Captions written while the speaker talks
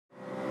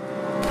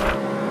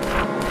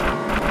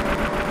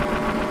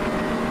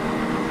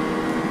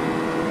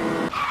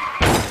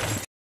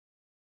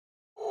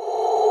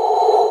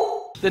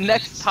the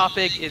next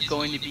topic is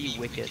going to be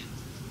Wicket.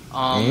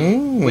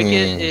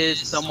 Wicket is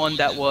someone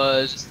that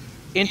was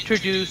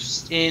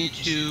introduced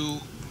into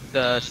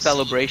the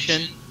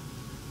celebration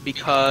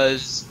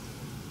because,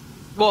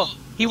 well,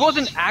 he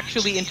wasn't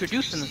actually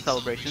introduced in the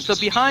celebration. So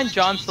behind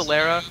John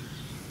Solera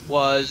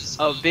was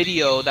a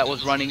video that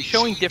was running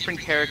showing different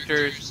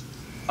characters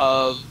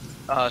of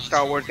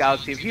Star Wars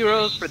Galaxy of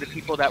Heroes for the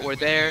people that were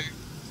there.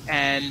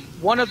 And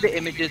one of the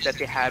images that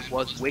they had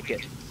was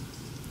Wicket.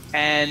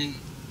 And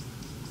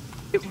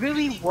it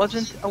really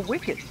wasn't a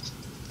Wicket.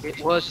 It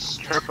was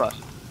Chirpa.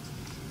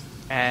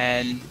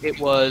 And it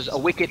was a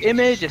Wicket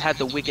image, it had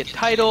the Wicket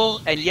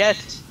title, and yet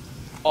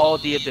all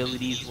the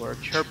abilities were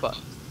Chirpa.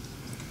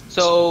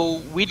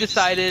 So we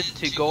decided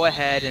to go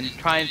ahead and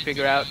try and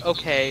figure out,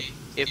 okay,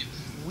 if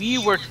we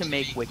were to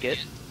make Wicket,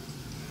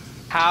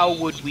 how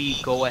would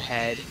we go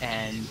ahead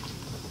and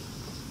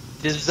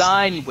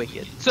design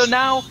Wicket? So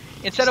now,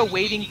 instead of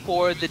waiting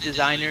for the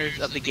designers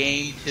of the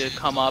game to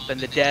come up and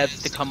the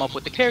devs to come up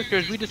with the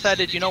characters, we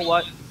decided, you know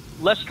what,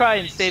 let's try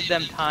and save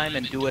them time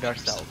and do it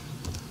ourselves.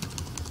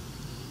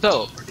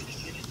 So,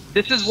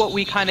 this is what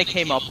we kind of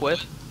came up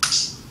with.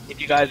 If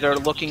you guys are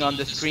looking on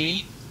the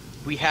screen,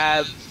 we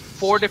have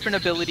 4 different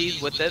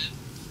abilities with it.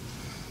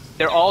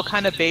 They're all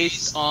kind of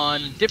based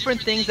on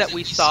different things that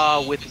we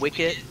saw with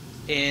Wicket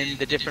in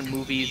the different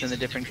movies and the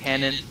different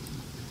canon.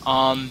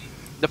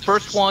 The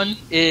first one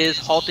is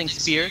Halting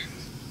Spear.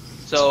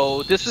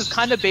 So this is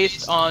kind of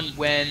based on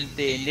when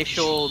the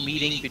initial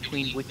meeting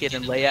between Wicket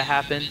and Leia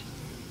happened,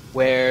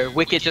 where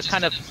Wicket just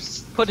kind of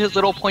put his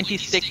little pointy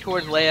stick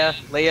towards Leia.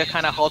 Leia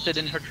kind of halted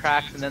in her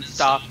tracks and then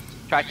stopped,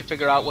 tried to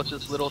figure out what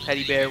this little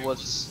teddy bear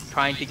was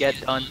trying to get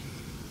done.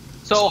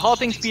 So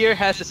Halting Spear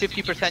has a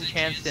 50%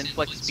 chance to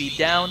inflict speed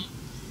down,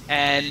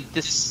 and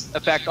this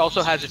effect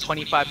also has a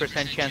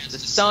 25% chance to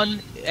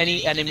stun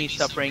any enemy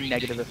suffering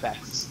negative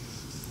effects.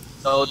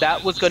 So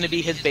that was going to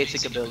be his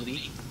basic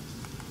ability.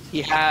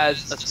 He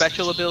has a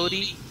special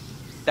ability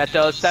that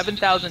does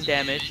 7,000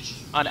 damage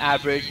on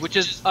average, which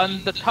is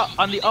on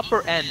the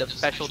upper end of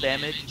special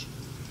damage.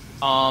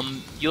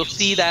 You'll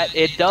see that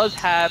it does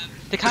have,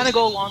 to kind of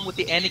go along with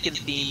the Anakin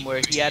theme,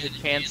 where he had a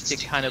chance to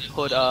kind of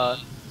put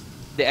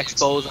the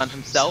expose on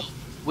himself.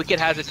 Wicket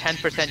has a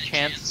 10%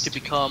 chance to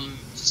become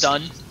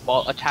stunned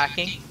while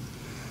attacking.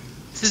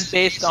 This is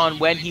based on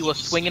when he was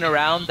swinging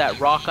around that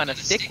rock on a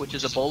stick, which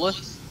is a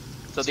bolus.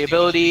 So the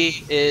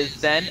ability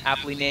is then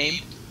aptly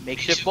named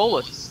Makeshift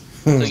Bolus.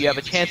 So you have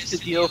a chance to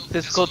deal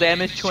physical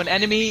damage to an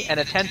enemy and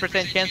a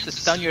 10% chance to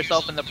stun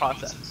yourself in the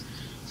process.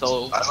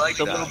 So it's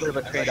a little bit of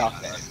a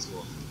trade-off there.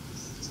 Cool.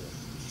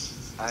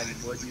 And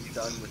what you've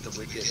done with the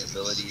Wicket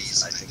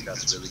abilities, I think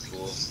that's really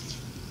cool.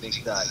 I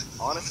think that,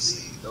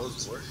 honestly,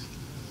 those work.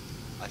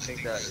 I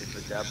think that if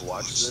a dev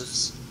watches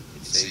this,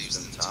 it saves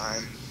them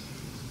time.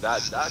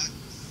 That's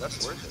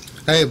worth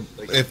it. Hey,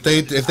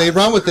 if they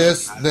run with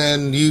this,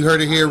 then you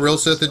heard it here, Real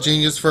Sith the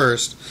Genius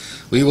first.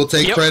 We will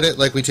take credit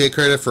like we take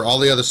credit for all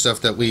the other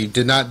stuff that we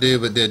did not do,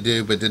 but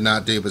did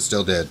not do, but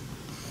still did.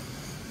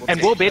 And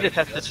we'll beta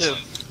test it too.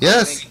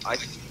 Yes. I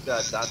think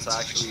that that's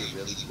actually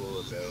really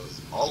cool about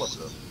all of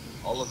them.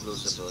 All of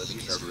those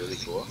abilities are really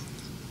cool,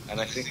 and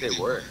I think they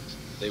work.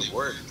 They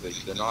work.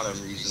 They're not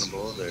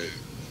unreasonable.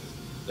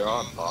 They're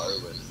on par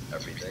with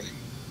everything.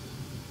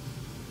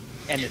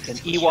 And it's an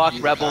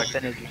Ewok Rebel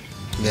synergy.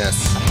 Yes.